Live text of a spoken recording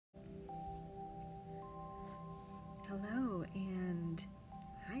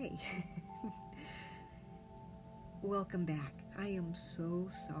Welcome back. I am so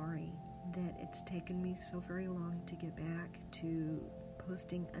sorry that it's taken me so very long to get back to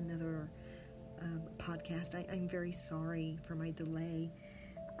posting another podcast. I'm very sorry for my delay.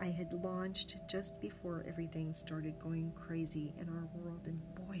 I had launched just before everything started going crazy in our world, and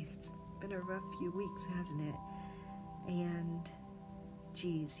boy, it's been a rough few weeks, hasn't it? And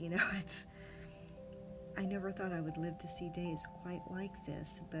geez, I never thought I would live to see days quite like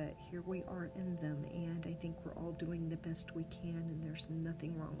this, but here we are in them, and I think we're all doing the best we can, and there's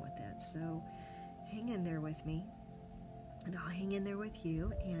nothing wrong with that. So hang in there with me, and I'll hang in there with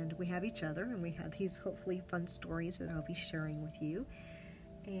you, and we have each other, and we have these hopefully fun stories that I'll be sharing with you,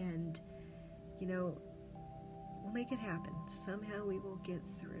 and we'll make it happen. Somehow we will get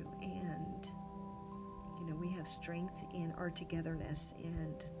through, and we have strength in our togetherness,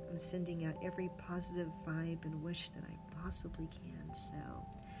 and I'm sending out every positive vibe and wish that I possibly can. So,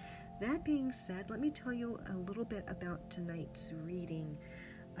 that being said, let me tell you a little bit about tonight's reading.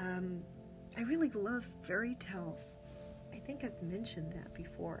 I really love fairy tales. I think I've mentioned that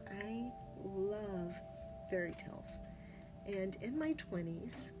before. I love fairy tales. And in my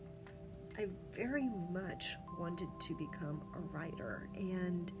 20s, I very much wanted to become a writer,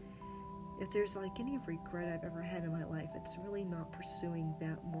 and if there's any regret I've ever had in my life, it's really not pursuing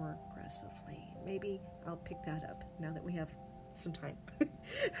that more aggressively. Maybe I'll pick that up now that we have some time.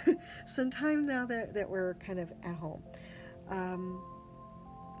 Some time now that we're kind of at home.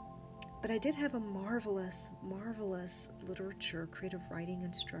 But I did have a marvelous literature creative writing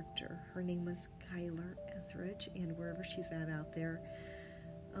instructor. Her name was Kyler Etheridge, and wherever she's at out there,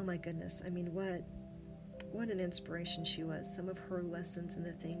 oh my goodness, what an inspiration she was. Some of her lessons and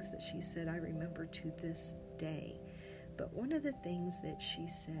the things that she said I remember to this day. But one of the things that she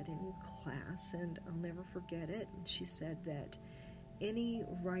said in class, and I'll never forget it, she said that any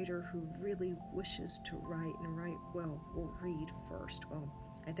writer who really wishes to write and write well will read first. Well,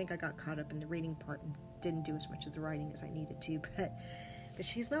 I think I got caught up in the reading part and didn't do as much of the writing as I needed to, but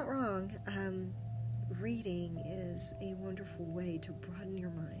she's not wrong. Reading is a wonderful way to broaden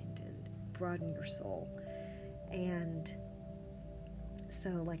your mind and broaden your soul. And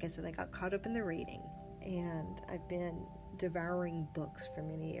so, like I said, I got caught up in the reading, and I've been devouring books for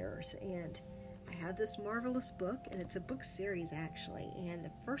many years, and I have this marvelous book, and it's a book series actually, and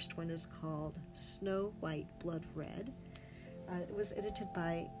the first one is called Snow White, Blood Red. It was edited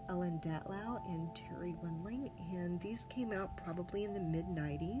by Ellen Datlow and Terry Windling, and these came out probably in the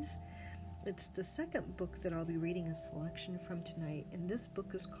mid-90s. It's the second book that I'll be reading a selection from tonight, and this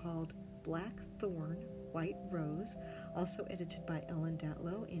book is called Black Thorn, White Rose, also edited by Ellen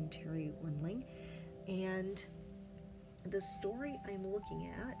Datlow and Terry Windling. And the story I'm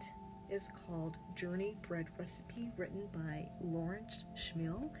looking at is called Journey Bread Recipe, written by Lawrence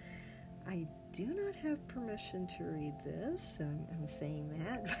Schmiel. I do not have permission to read this, I'm saying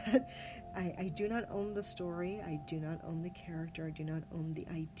that, but I do not own the story, I do not own the character, I do not own the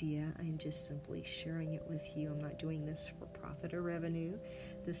idea. I'm just simply sharing it with you. I'm not doing this for profit or revenue.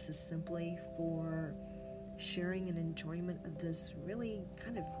 This is simply for sharing an enjoyment of this really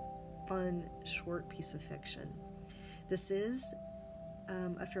kind of fun, short piece of fiction. This is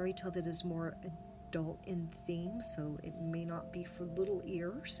a fairy tale that is more adult in theme, so it may not be for little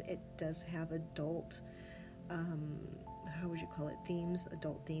ears. It does have adult, themes,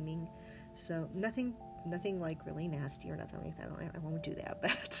 adult theming. So nothing like really nasty or nothing like that. I won't do that,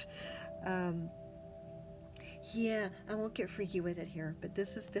 but yeah, I won't get freaky with it here. But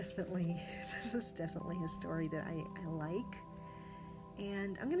this is definitely a story that I like,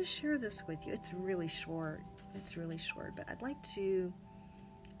 and I'm going to share this with you. It's really short, but I'd like to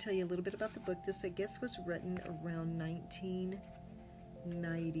tell you a little bit about the book. This, I guess, was written around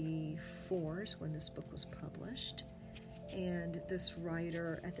 1994 is when this book was published, and this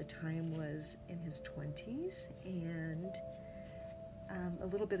writer at the time was in his 20s, and a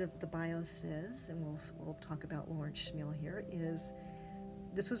little bit of the bio says, and we'll talk about Lawrence Schmiel here, is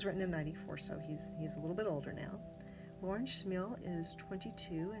this was written in 94, so he's a little bit older now. Lawrence Schmiel is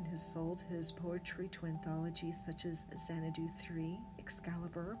 22 and has sold his poetry to anthologies such as Xanadu 3,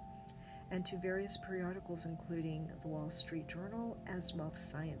 Excalibur, and to various periodicals including the Wall Street Journal, Asimov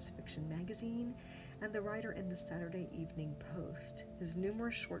Science Fiction Magazine, and the writer in the Saturday Evening Post. His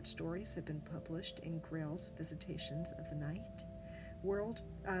numerous short stories have been published in Grail's Visitations of the Night, Weird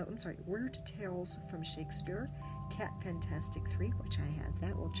Tales from Shakespeare, Cat Fantastic 3, which I have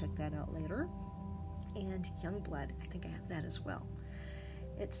that, we'll check that out later, and Youngblood, I think I have that as well.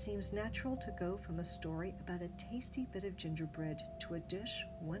 It seems natural to go from a story about a tasty bit of gingerbread to a dish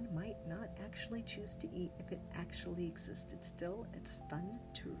one might not actually choose to eat if it actually existed. Still, it's fun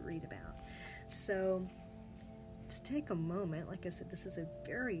to read about. So let's take a moment. Like I said, this is a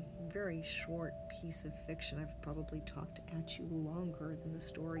very, very short piece of fiction. I've probably talked at you longer than the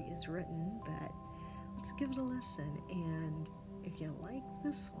story is written, but let's give it a listen. And if you like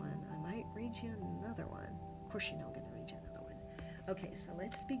this one, I might read you another one. Of course, you know I'm going to read you another one. Okay, so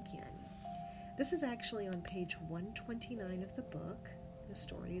let's begin. This is actually on page 129 of the book. The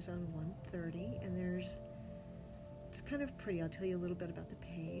story is on 130, and it's kind of pretty. I'll tell you a little bit about the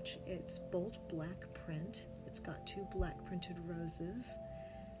page. It's bold black print. It's got 2 black printed roses,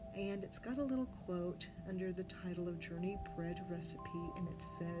 and it's got a little quote under the title of Journey Bread Recipe, and it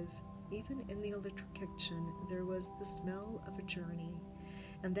says, "Even in the electric kitchen, there was the smell of a journey."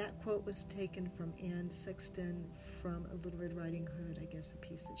 And that quote was taken from Anne Sexton from A Little Red Riding Hood, I guess a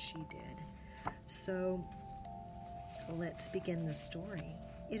piece that she did. So let's begin the story.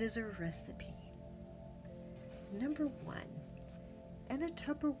 It is a recipe. Number 1. In a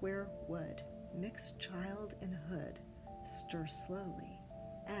Tupperware wood, mix child and hood. Stir slowly.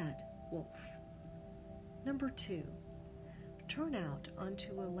 Add wolf. Number 2. Turn out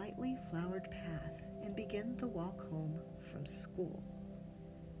onto a lightly flowered path and begin the walk home from school.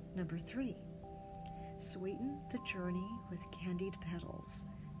 Number 3. Sweeten the journey with candied petals,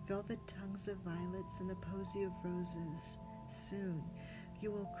 velvet tongues of violets, and a posy of roses. Soon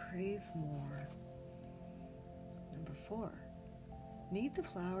you will crave more. Number 4. Knead the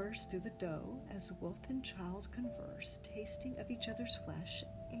flowers through the dough as wolf and child converse, tasting of each other's flesh,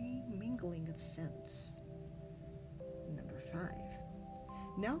 a mingling of scents. Number 5.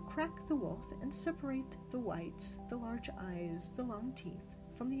 Now crack the wolf and separate the whites, the large eyes, the long teeth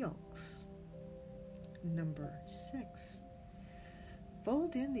from the yolks. Number 6.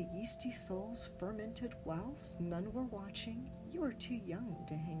 Fold in the yeasty souls fermented whilst none were watching. You are too young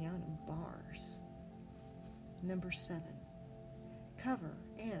to hang out in bars. Number 7. Cover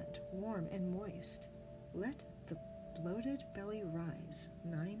and warm and moist. Let the bloated belly rise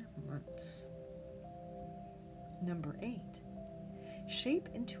 9 months. Number 8. Shape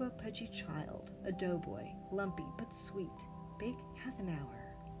into a pudgy child, a doughboy, lumpy but sweet. Bake half an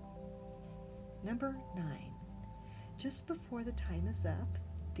hour. Number 9. Just before the time is up,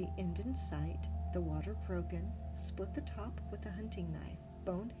 the end in sight, the water broken, split the top with a hunting knife,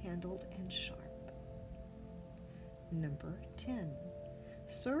 bone-handled and sharp. Number 10.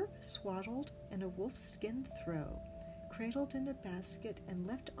 Serve swaddled in a wolf-skin throw, cradled in a basket and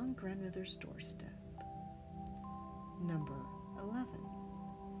left on grandmother's doorstep. Number 11.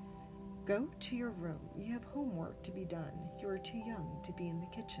 Go to your room. You have homework to be done. You are too young to be in the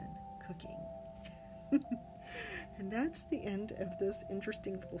kitchen cooking. And that's the end of this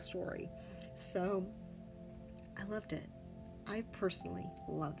interesting little story. So, I loved it. I personally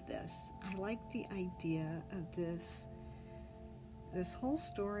love this. I like the idea of this whole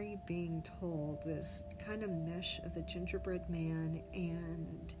story being told, this kind of mesh of the gingerbread man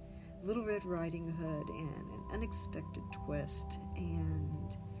and Little Red Riding Hood and an unexpected twist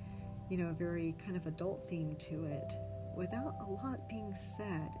and, a very kind of adult theme to it without a lot being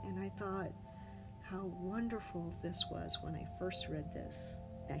said. And I thought how wonderful this was when I first read this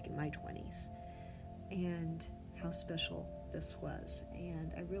back in my 20s, and how special this was.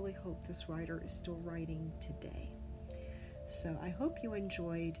 And I really hope this writer is still writing today. So I hope you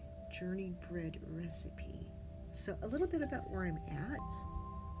enjoyed Journey Bread Recipe. So a little bit about where I'm at.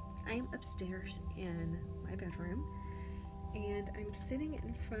 I am upstairs in my bedroom, and I'm sitting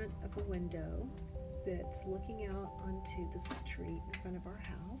in front of a window that's looking out onto the street in front of our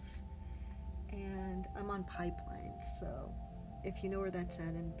house. And I'm on Pipeline, so if you know where that's at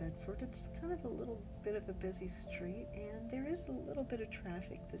in Bedford, it's kind of a little bit of a busy street, and there is a little bit of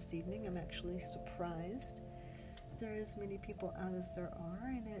traffic this evening. I'm actually surprised there is many people out as there are,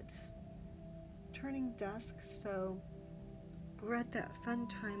 and it's turning dusk, so we're at that fun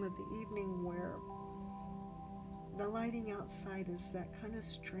time of the evening where the lighting outside is that kind of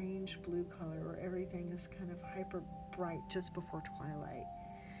strange blue color where everything is kind of hyper bright just before twilight.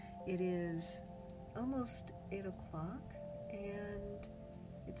 It is almost 8 o'clock, and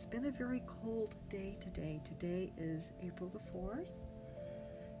it's been a very cold day today. Today is April the 4th,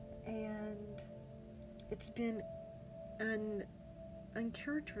 and it's been an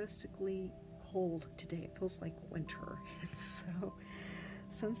uncharacteristically cold today. It feels like winter. So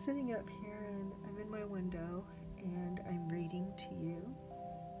I'm sitting up here, and I'm in my window, and I'm reading to you,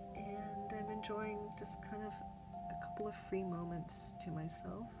 and I'm enjoying just kind of a couple of free moments to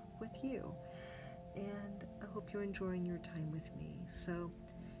myself with you, and I hope you're enjoying your time with me. So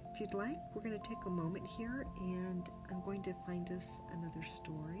if you'd like, we're going to take a moment here, and I'm going to find us another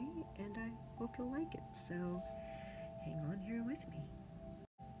story, and I hope you'll like it. So hang on here with me.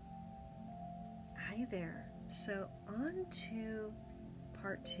 Hi there. So, on to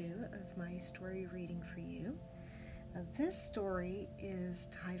part 2 of my story reading for you. This story is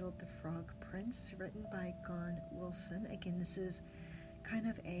titled The Frog Prince, written by Gon Wilson. Again, this is kind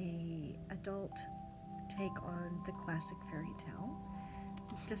of a adult take on the classic fairy tale.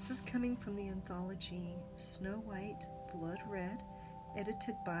 This is coming from the anthology Snow White, Blood Red,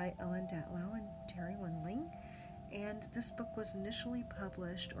 edited by Ellen Datlow and Terry Windling. And this book was initially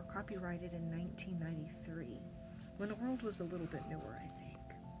published or copyrighted in 1993, when the world was a little bit newer, I think.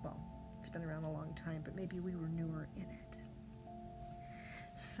 Well, it's been around a long time, but maybe we were newer in it.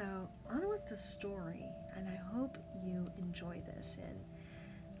 So, on with the story, and I hope you enjoy this, and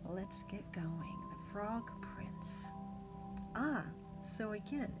let's get going. The Frog Prince. So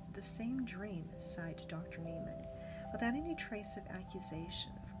again, the same dream, sighed Dr. Neiman, without any trace of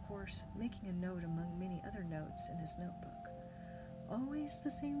accusation, of course, making a note among many other notes in his notebook. Always the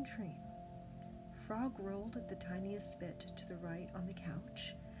same dream. Frog rolled the tiniest bit to the right on the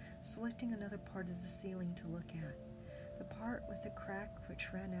couch, selecting another part of the ceiling to look at, the part with the crack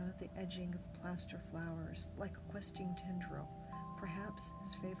which ran out of the edging of plaster flowers, like a questing tendril, perhaps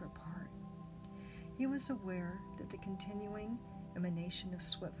his favorite part. He was aware that the continuing emanation of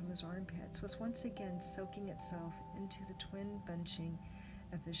sweat from his armpits was once again soaking itself into the twin bunching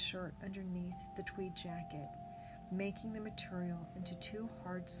of his shirt underneath the tweed jacket, making the material into two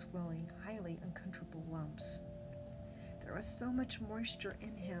hard, swelling, highly uncomfortable lumps. There was so much moisture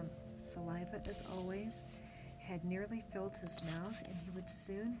in him. Saliva, as always, had nearly filled his mouth, and he would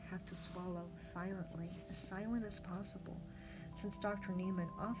soon have to swallow silently, as silent as possible, since Dr. Neiman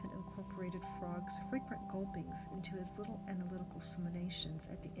often incorporated Frog's frequent gulpings into his little analytical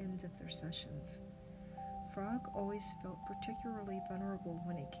summations at the end of their sessions. Frog always felt particularly vulnerable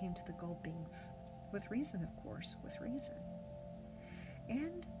when it came to the gulpings. With reason, of course, with reason.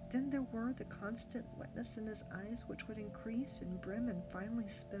 And then there were the constant wetness in his eyes, which would increase and brim and finally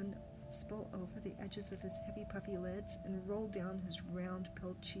spill over the edges of his heavy puffy lids and roll down his round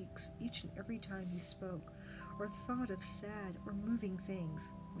pale cheeks each and every time he spoke or thought of sad or moving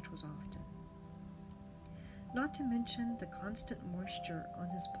things, which was often. Not to mention the constant moisture on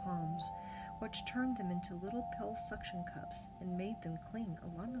his palms, which turned them into little pill suction cups and made them cling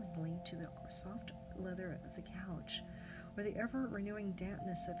alarmingly to the soft leather of the couch, or the ever-renewing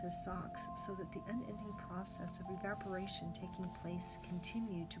dampness of his socks, so that the unending process of evaporation taking place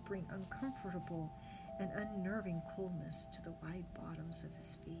continued to bring uncomfortable and unnerving coolness to the wide bottoms of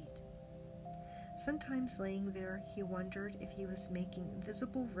his feet. Sometimes laying there, he wondered if he was making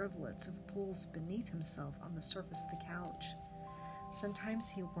visible rivulets of pools beneath himself on the surface of the couch.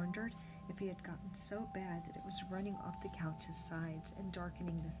 Sometimes he wondered if he had gotten so bad that it was running off the couch's sides and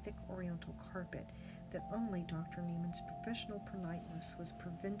darkening the thick oriental carpet that only Dr. Neiman's professional politeness was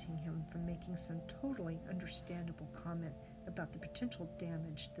preventing him from making some totally understandable comment about the potential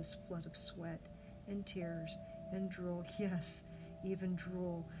damage this flood of sweat and tears and drool, yes, even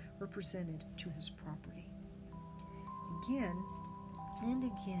drool, represented to his property. Again and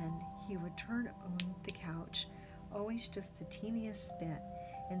again he would turn on the couch, always just the teeniest bit,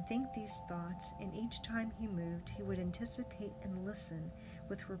 and think these thoughts, and each time he moved he would anticipate and listen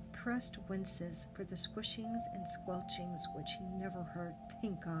with repressed winces for the squishings and squelchings which he never heard,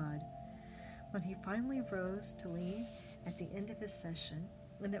 thank God. When he finally rose to leave at the end of his session,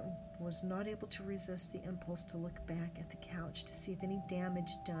 and it was not able to resist the impulse to look back at the couch to see if any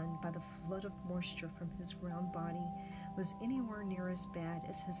damage done by the flood of moisture from his round body was anywhere near as bad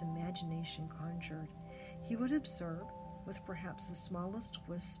as his imagination conjured, he would observe, with perhaps the smallest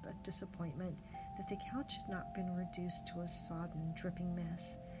wisp of disappointment, that the couch had not been reduced to a sodden, dripping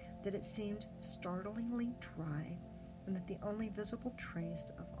mess, that it seemed startlingly dry, and that the only visible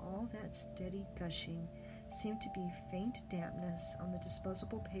trace of all that steady gushing seemed to be faint dampness on the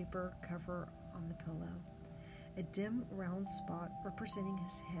disposable paper cover on the pillow, a dim round spot representing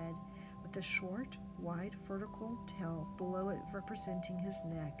his head, with a short, wide vertical tail below it representing his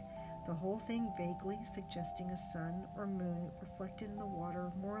neck, the whole thing vaguely suggesting a sun or moon reflected in the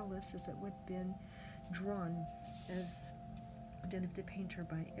water, more or less as it would have been drawn as Den of the Painter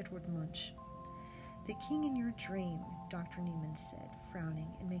by Edward Munch. "The king in your dream," Dr. Neiman said,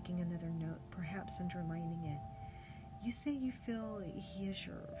 frowning and making another note, perhaps underlining it. "You say you feel he is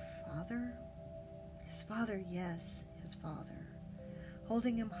your father?" "His father, yes, his father.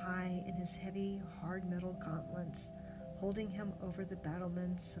 Holding him high in his heavy, hard metal gauntlets, holding him over the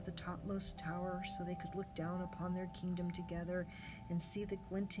battlements of the topmost tower so they could look down upon their kingdom together and see the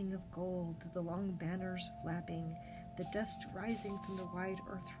glinting of gold, the long banners flapping, the dust rising from the wide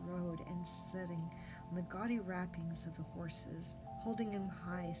earth road and setting on the gaudy wrappings of the horses, holding him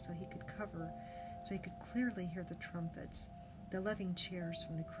high so he could cover so he could clearly hear the trumpets, the loving cheers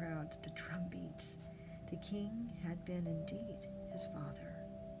from the crowd, the drum beats. The king had been indeed his father.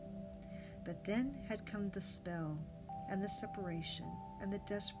 But then had come the spell, and the separation, and the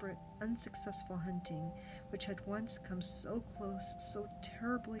desperate, unsuccessful hunting, which had once come so close, so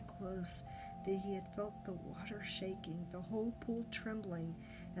terribly close, that he had felt the water shaking, the whole pool trembling,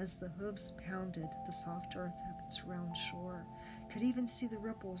 as the hooves pounded the soft earth of its round shore, could even see the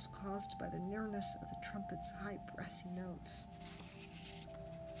ripples caused by the nearness of the trumpet's high brassy notes.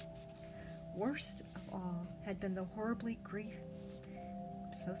 Worst of all had been the horribly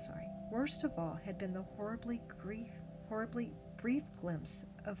brief glimpse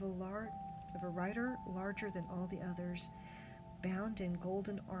of a rider larger than all the others, bound in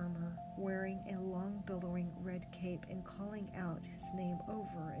golden armor, wearing a long billowing red cape, and calling out his name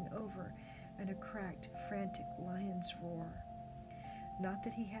over and over in a cracked, frantic lion's roar. Not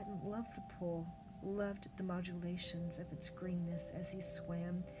that he hadn't loved the pool, loved the modulations of its greenness as he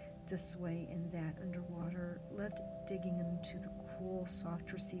swam this way and that underwater, loved digging into the cool,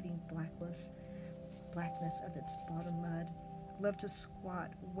 soft, receiving blackness of its bottom mud, loved to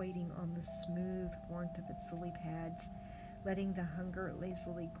squat waiting on the smooth warmth of its lily pads, letting the hunger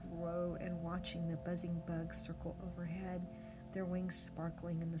lazily grow and watching the buzzing bugs circle overhead, their wings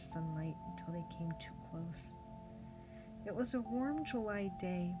sparkling in the sunlight until they came too close. It was a warm July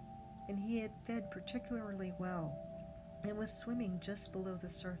day, and he had fed particularly well, and was swimming just below the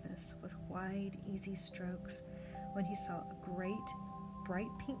surface with wide, easy strokes, when he saw a great, bright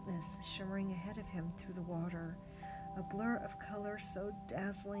pinkness shimmering ahead of him through the water, a blur of color so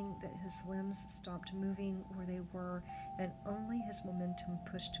dazzling that his limbs stopped moving where they were, and only his momentum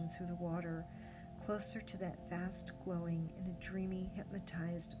pushed him through the water, closer to that vast glowing in a dreamy,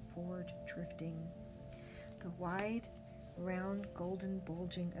 hypnotized forward drifting. The wide, round, golden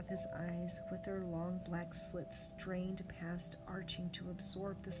bulging of his eyes, with their long black slits strained past, arching to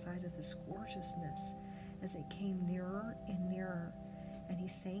absorb the sight of this gorgeousness as it came nearer and nearer, and he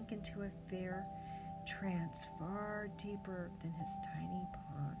sank into a fair trance far deeper than his tiny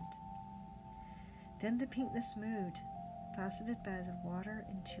pond. Then the pinkness moved, faceted by the water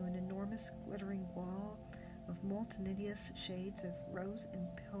into an enormous glittering wall of multitudinous shades of rose and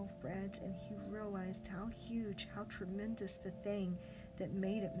pale reds, and he realized how huge, how tremendous the thing that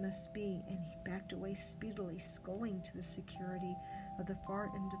made it must be, and he backed away speedily, sculling to the security of the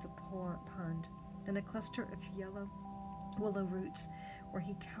far end of the pond, and a cluster of yellow willow roots, where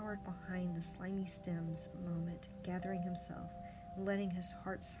he cowered behind the slimy stems a moment, gathering himself, and letting his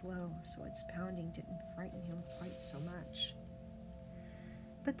heart slow so its pounding didn't frighten him quite so much.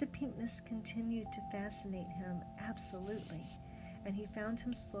 But the pinkness continued to fascinate him absolutely, and he found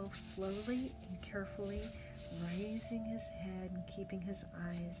himself slowly and carefully raising his head and keeping his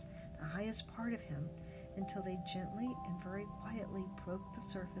eyes the highest part of him until they gently and very quietly broke the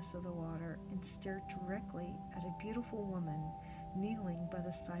surface of the water and stared directly at a beautiful woman kneeling by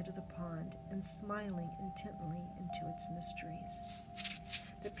the side of the pond and smiling intently into its mysteries.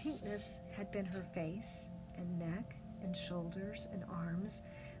 The pinkness had been her face and neck and shoulders and arms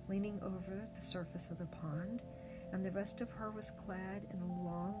leaning over the surface of the pond, and the rest of her was clad in a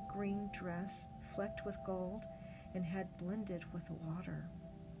long green dress flecked with gold and had blended with the water.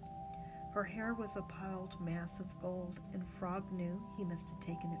 Her hair was a piled mass of gold, and Frog knew he must have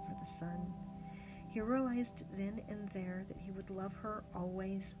taken it for the sun. He realized then and there that he would love her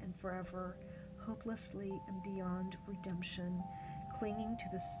always and forever, hopelessly and beyond redemption, clinging to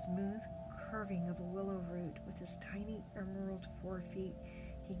the smooth curving of a willow root with his tiny emerald forefeet.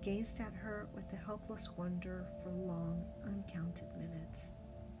 He gazed at her with a helpless wonder for long, uncounted minutes.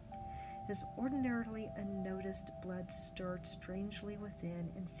 His ordinarily unnoticed blood stirred strangely within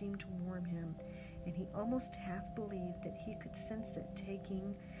and seemed to warm him, and he almost half believed that he could sense it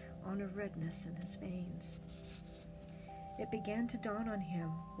taking on a redness in his veins. It began to dawn on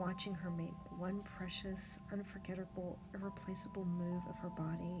him, watching her make one precious, unforgettable, irreplaceable move of her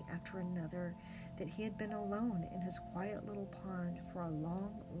body after another, that he had been alone in his quiet little pond for a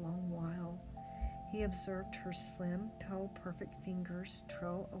long, long while. He observed her slim, pale, perfect fingers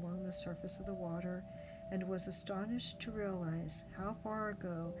trail along the surface of the water, and was astonished to realize how far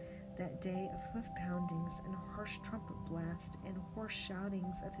ago that day of hoof poundings and harsh trumpet blast and hoarse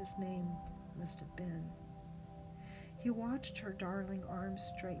shoutings of his name must have been. He watched her darling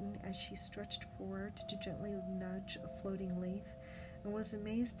arms straighten as she stretched forward to gently nudge a floating leaf, and was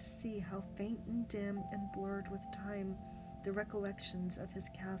amazed to see how faint and dim and blurred with time the recollections of his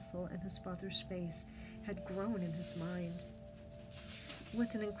castle and his father's face had grown in his mind.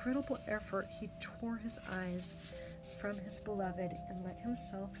 With an incredible effort, he tore his eyes from his beloved and let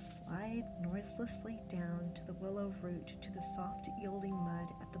himself slide noiselessly down to the willow root to the soft yielding mud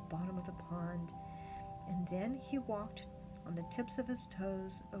at the bottom of the pond, and then he walked on the tips of his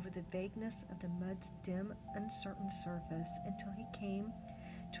toes over the vagueness of the mud's dim, uncertain surface until he came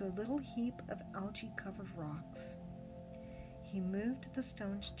to a little heap of algae-covered rocks. He moved the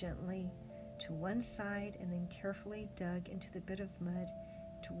stones gently to one side and then carefully dug into the bit of mud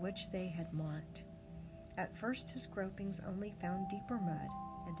to which they had marked. At first his gropings only found deeper mud,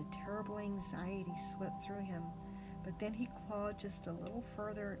 and a terrible anxiety swept through him, but then he clawed just a little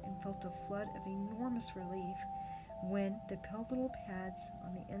further and felt a flood of enormous relief when the pale little pads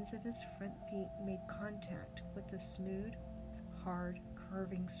on the ends of his front feet made contact with the smooth, hard,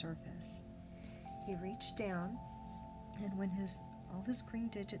 curving surface. He reached down, and when all his green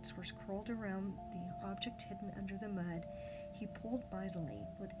digits were curled around the object hidden under the mud, he pulled mightily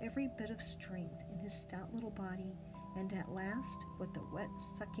with every bit of strength in his stout little body, and at last, with the wet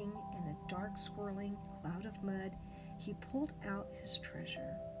sucking and a dark swirling cloud of mud, he pulled out his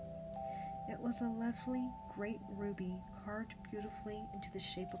treasure. It was a lovely, great ruby carved beautifully into the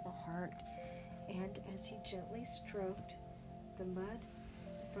shape of a heart, and as he gently stroked the mud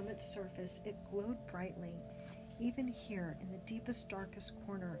from its surface, it glowed brightly, even here in the deepest, darkest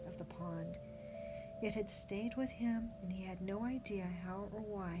corner of the pond. It had stayed with him, and he had no idea how or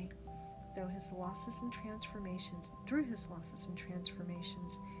why, through his losses and transformations,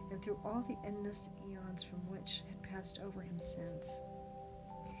 and through all the endless eons from which had passed over him since.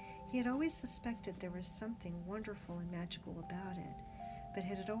 He had always suspected there was something wonderful and magical about it, but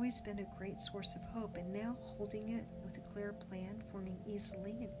it had always been a great source of hope, and now, holding it with a clear plan forming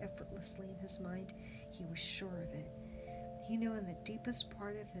easily and effortlessly in his mind, he was sure of it. He knew in the deepest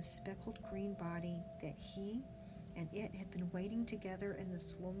part of his speckled green body that he and it had been waiting together in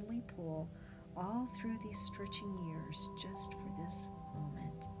this lonely pool all through these stretching years, just for this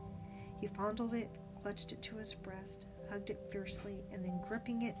moment. He fondled it, clutched it to his breast, hugged it fiercely, and then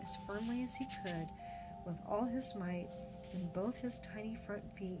gripping it as firmly as he could, with all his might, in both his tiny front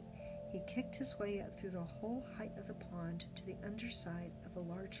feet, he kicked his way up through the whole height of the pond to the underside of a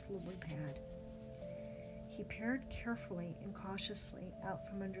large lily pad. He peered carefully and cautiously out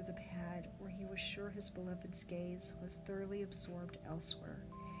from under the pad, where he was sure his beloved's gaze was thoroughly absorbed elsewhere.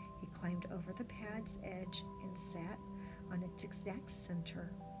 He climbed over the pad's edge and sat on its exact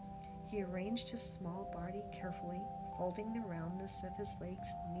center. He arranged his small body carefully, folding the roundness of his legs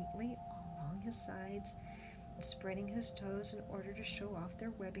neatly along his sides, and spreading his toes in order to show off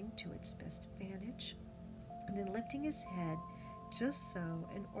their webbing to its best advantage, and then lifting his head just so,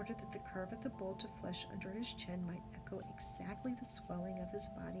 in order that the curve of the bulge of flesh under his chin might echo exactly the swelling of his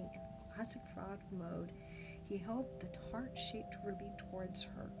body in classic frog mode, he held the heart-shaped ruby towards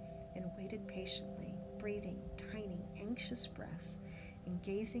her and waited patiently, breathing tiny, anxious breaths and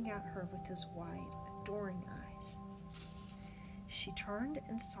gazing at her with his wide, adoring eyes. She turned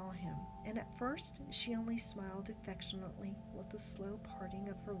and saw him, and at first she only smiled affectionately with the slow parting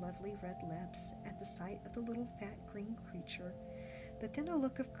of her lovely red lips at the sight of the little fat green creature. But then a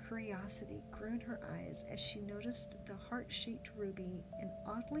look of curiosity grew in her eyes as she noticed the heart-shaped ruby in an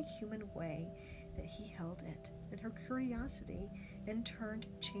oddly human way that he held it, and her curiosity, in turn,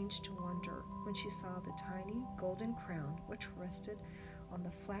 changed to wonder when she saw the tiny golden crown which rested on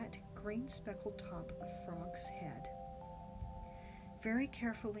the flat, green-speckled top of Frog's head. Very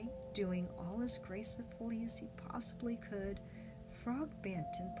carefully, doing all as gracefully as he possibly could, Frog bent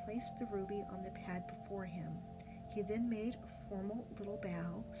and placed the ruby on the pad before him. He then made a formal little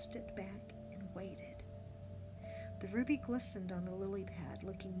bow, stepped back, and waited. The ruby glistened on the lily pad,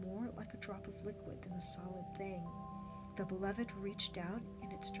 looking more like a drop of liquid than a solid thing. The beloved reached out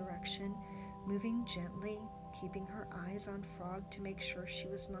in its direction, moving gently, keeping her eyes on Frog to make sure she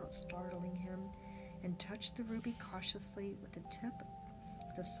was not startling him, and touched the ruby cautiously with the tip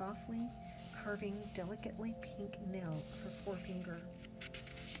of the softly curving, delicately pink nail of her forefinger.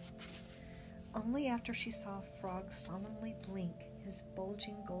 Only after she saw Frog solemnly blink his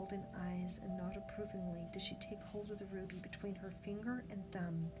bulging golden eyes and nod approvingly did she take hold of the ruby between her finger and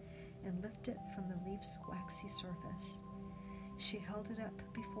thumb and lift it from the leaf's waxy surface. She held it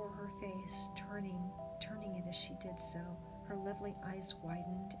up before her face, turning it as she did so. Her lovely eyes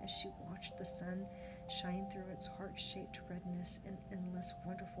widened as she watched the sun shine through its heart-shaped redness in endless,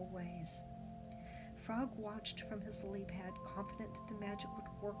 wonderful ways. Frog watched from his lily pad, confident that the magic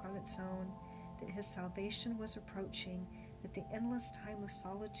would work on its own, that his salvation was approaching, that the endless time of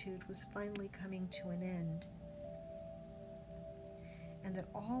solitude was finally coming to an end, and that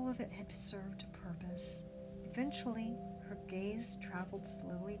all of it had served a purpose. Eventually, her gaze traveled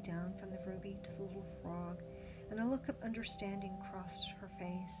slowly down from the ruby to the little frog, and a look of understanding crossed her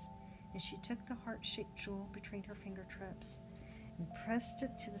face, and she took the heart-shaped jewel between her fingertips and pressed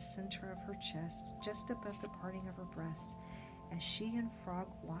it to the center of her chest, just above the parting of her breasts. As she and Frog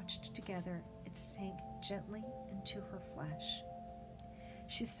watched together, it sank gently into her flesh.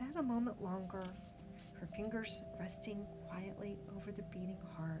 She sat a moment longer, her fingers resting quietly over the beating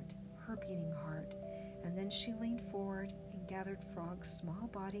heart, her beating heart, and then she leaned forward and gathered Frog's small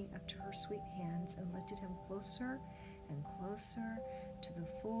body up to her sweet hands and lifted him closer and closer to the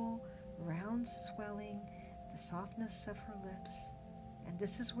full, round swelling, the softness of her lips. "And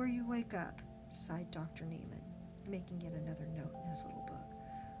this is where you wake up," sighed Dr. Neiman, making yet another note in his little book.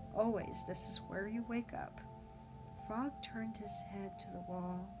 "Always, this is where you wake up." Frog turned his head to the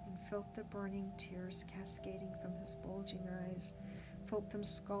wall and felt the burning tears cascading from his bulging eyes, felt them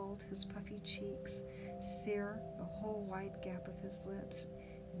scald his puffy cheeks, sear the whole wide gap of his lips,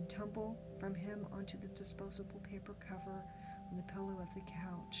 and tumble from him onto the disposable paper cover on the pillow of the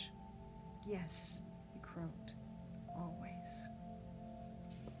couch. "Yes," he croaked, "always."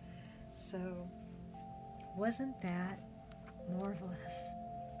 So, wasn't that marvelous?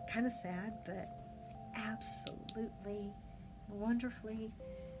 Kind of sad, but absolutely wonderfully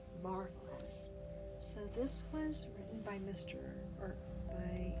marvelous. So this was written by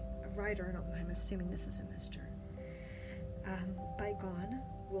by a writer, I'm assuming this is a Mr., by Gon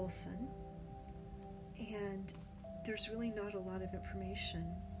Wilson. And there's really not a lot of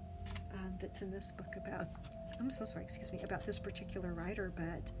information that's in this book about this particular writer,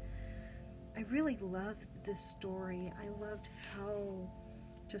 but I really loved this story. I loved how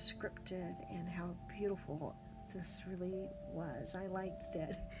descriptive and how beautiful this really was. I liked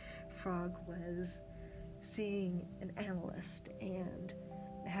that Frog was seeing an analyst and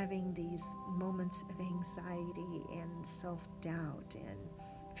having these moments of anxiety and self-doubt and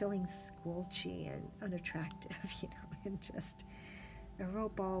feeling squelchy and unattractive, and just a real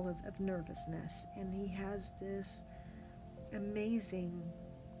ball of nervousness. And he has this amazing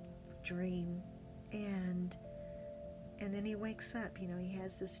dream, and then he wakes up. He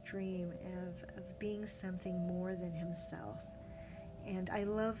has this dream of being something more than himself. And I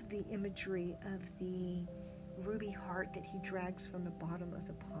love the imagery of the ruby heart that he drags from the bottom of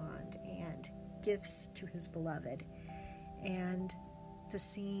the pond and gives to his beloved, and the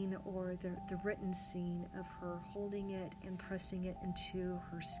scene, or the written scene, of her holding it and pressing it into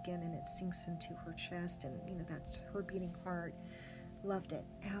her skin, and it sinks into her chest, and that's her beating heart. Loved it,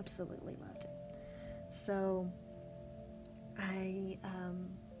 absolutely loved it. So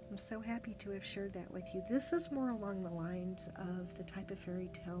I'm so happy to have shared that with you. This is more along the lines of the type of fairy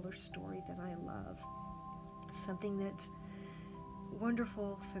tale or story that I love. Something that's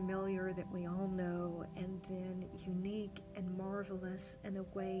wonderful, familiar, that we all know, and then unique and marvelous in a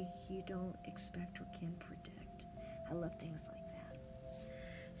way you don't expect or can predict. I love things like that.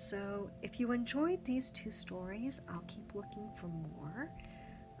 So if you enjoyed these two stories, I'll keep looking for more.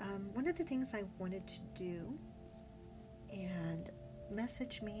 One of the things I wanted to do, and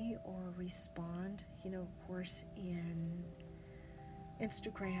message me or respond, of course, in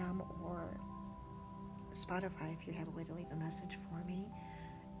Instagram or Spotify, if you have a way to leave a message for me.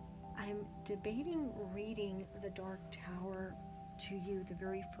 I'm debating reading The Dark Tower to you, the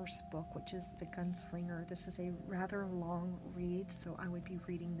very first book, which is The Gunslinger. This is a rather long read, so I would be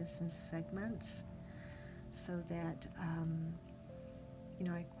reading this in segments, so that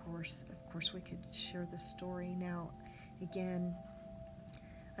of course we could share the story. Now, again,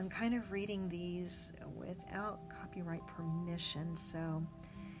 I'm kind of reading these without copyright permission, so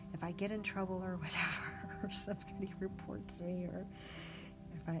if I get in trouble or whatever, or somebody reports me, or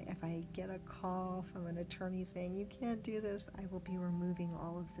if I get a call from an attorney saying you can't do this, I will be removing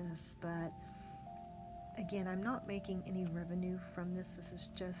all of this. But again, I'm not making any revenue from this. This is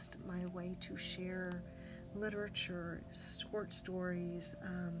just my way to share literature, short stories,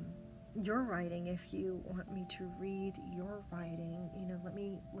 your writing. If you want me to read your writing, let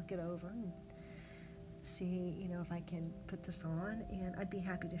me look it over and see, if I can put this on, and I'd be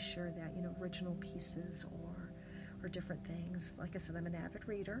happy to share that, original pieces or different things. Like I said, I'm an avid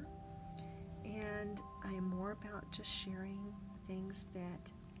reader, and I am more about just sharing things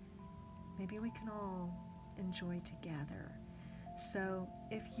that maybe we can all enjoy together. So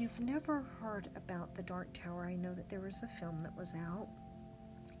if you've never heard about The Dark Tower, I know that there was a film that was out,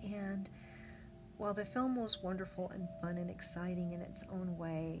 and while the film was wonderful and fun and exciting in its own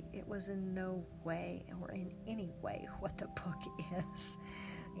way, it was in no way or in any way what the book is.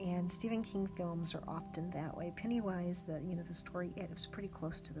 And Stephen King films are often that way. Pennywise, the story, it was pretty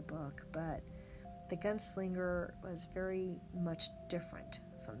close to the book, but The Gunslinger was very much different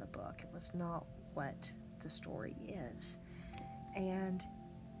from the book. It was not what the story is. And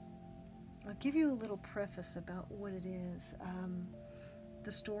I'll give you a little preface about what it is.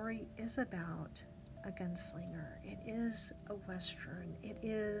 The story is about a gunslinger. It is a Western. It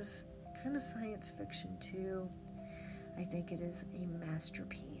is kind of science fiction too. I think it is a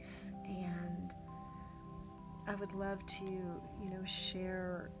masterpiece, and I would love to,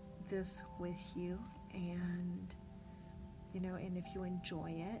 share this with you, and, and if you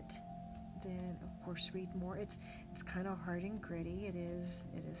enjoy it, then of course read more. It's kind of hard and gritty. It is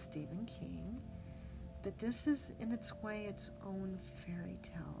Stephen King, but this is in its way its own fairy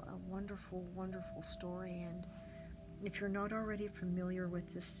tale, a wonderful, wonderful story. And if you're not already familiar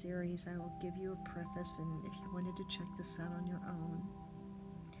with this series, I will give you a preface, and if you wanted to check this out on your own.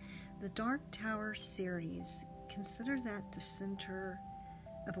 The Dark Tower series, consider that the center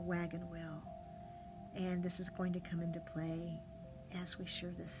of a wagon wheel, and this is going to come into play as we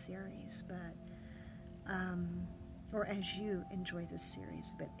share this series, but or as you enjoy this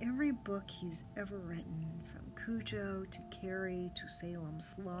series. But every book he's ever written, from Cujo to Carrie to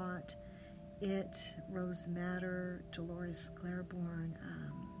Salem's Lot, It, Rose Madder, Dolores Claiborne,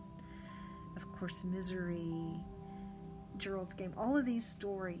 of course Misery, Gerald's Game, all of these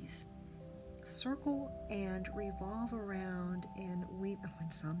stories circle and revolve around and weave,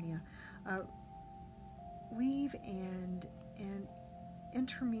 Insomnia, weave and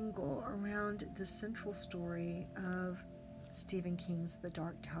intermingle around the central story of Stephen King's The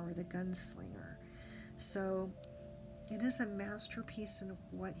Dark Tower, the Gunslinger. So it is a masterpiece in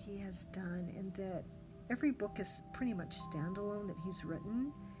what he has done, in that every book is pretty much standalone that he's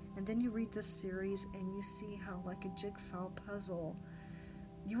written, and then you read this series and you see how, like a jigsaw puzzle,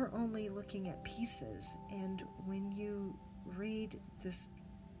 you're only looking at pieces. And when you read this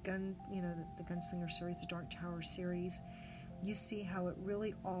the Gunslinger series, the Dark Tower series, you see how it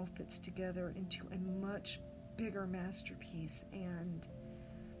really all fits together into a much bigger masterpiece, and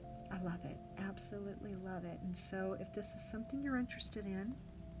I love it, absolutely love it. And so if this is something you're interested in,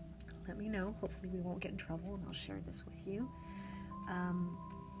 let me know. Hopefully we won't get in trouble, and I'll share this with you.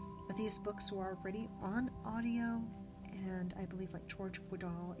 These books are already on audio, and I believe like George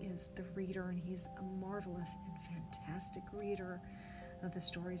Woodall is the reader, and he's a marvelous and fantastic reader of the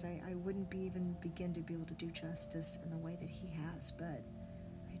stories. I wouldn't even begin to be able to do justice in the way that he has, but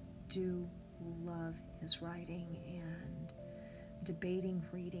I do love his writing, and debating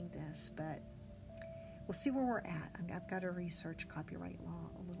reading this, but we'll see where we're at. I've got to research copyright law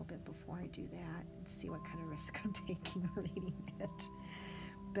a little bit before I do that and see what kind of risk I'm taking reading it.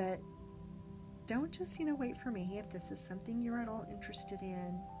 But don't just, wait for me. If this is something you're at all interested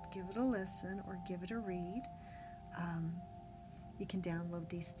in, give it a listen or give it a read. You can download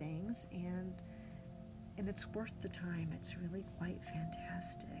these things, and it's worth the time. It's really quite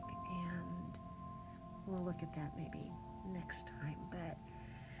fantastic, and we'll look at that maybe next time. But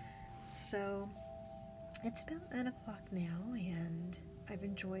so it's about 9 o'clock now, and I've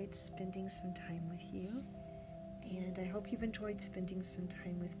enjoyed spending some time with you, and I hope you've enjoyed spending some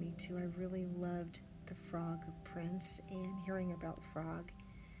time with me too. I really loved The Frog Prince, and hearing about Frog,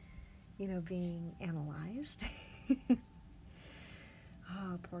 being analyzed.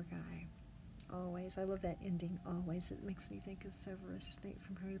 Oh, poor guy. Always. I love that ending, always. It makes me think of Severus Snape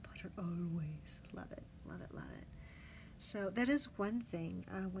from Harry Potter. Always. Love it, love it, love it. So that is one thing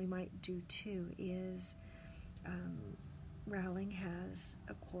we might do too, is Rowling has,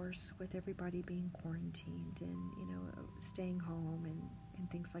 of course, with everybody being quarantined and, staying home and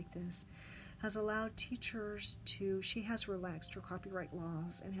things like this, has allowed teachers to, she has relaxed her copyright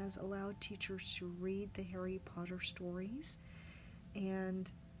laws and has allowed teachers to read the Harry Potter stories. And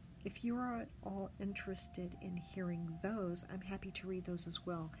if you are at all interested in hearing those, I'm happy to read those as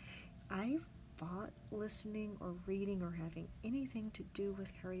well. I thought listening or reading or having anything to do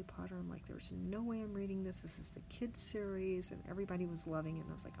with Harry Potter, I'm like, there's no way I'm reading this. This is a kids series, and everybody was loving it. And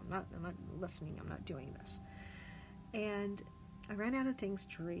I was like, I'm not listening. I'm not doing this. And I ran out of things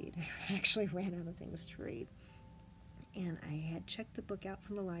to read. I actually ran out of things to read. And I had checked the book out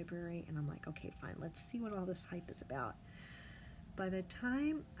from the library, and I'm like, okay, fine, let's see what all this hype is about. By the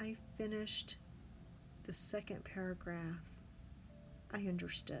time I finished the second paragraph, I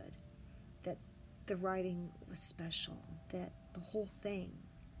understood that the writing was special, that the whole thing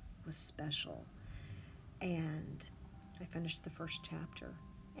was special. And I finished the first chapter,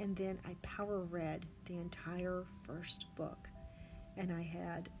 and then I power read the entire first book. And I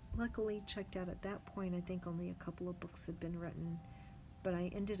had luckily checked out at that point. I think only a couple of books had been written, but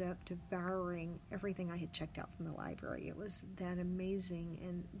I ended up devouring everything I had checked out from the library. It was that amazing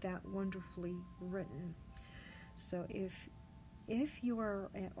and that wonderfully written. So if if you are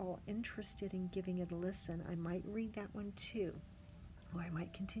at all interested in giving it a listen, I might read that one too, or I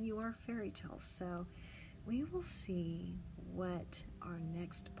might continue our fairy tales. So we will see what our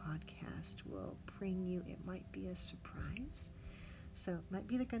next podcast will bring you. It might be a surprise. So it might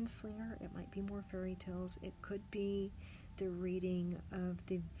be The Gunslinger, it might be more fairy tales, it could be the reading of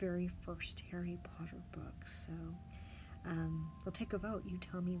the very first Harry Potter book. So we'll take a vote. You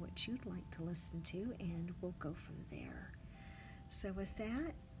tell me what you'd like to listen to, and we'll go from there. So with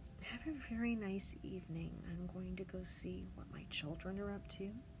that, have a very nice evening. I'm going to go see what my children are up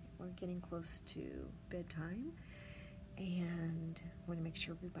to. We're getting close to bedtime, and I want to make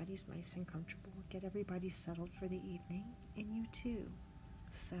sure everybody's nice and comfortable, get everybody settled for the evening, and you too.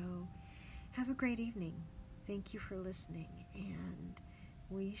 So have a great evening. Thank you for listening, and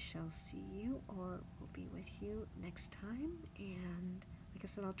we shall see you, or we'll be with you next time. And like I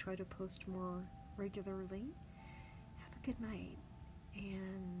said, I'll try to post more regularly. Have a good night,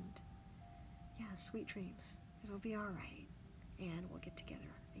 and yeah, sweet dreams. It'll be all right, and we'll get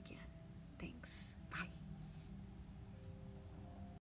together again. Thanks.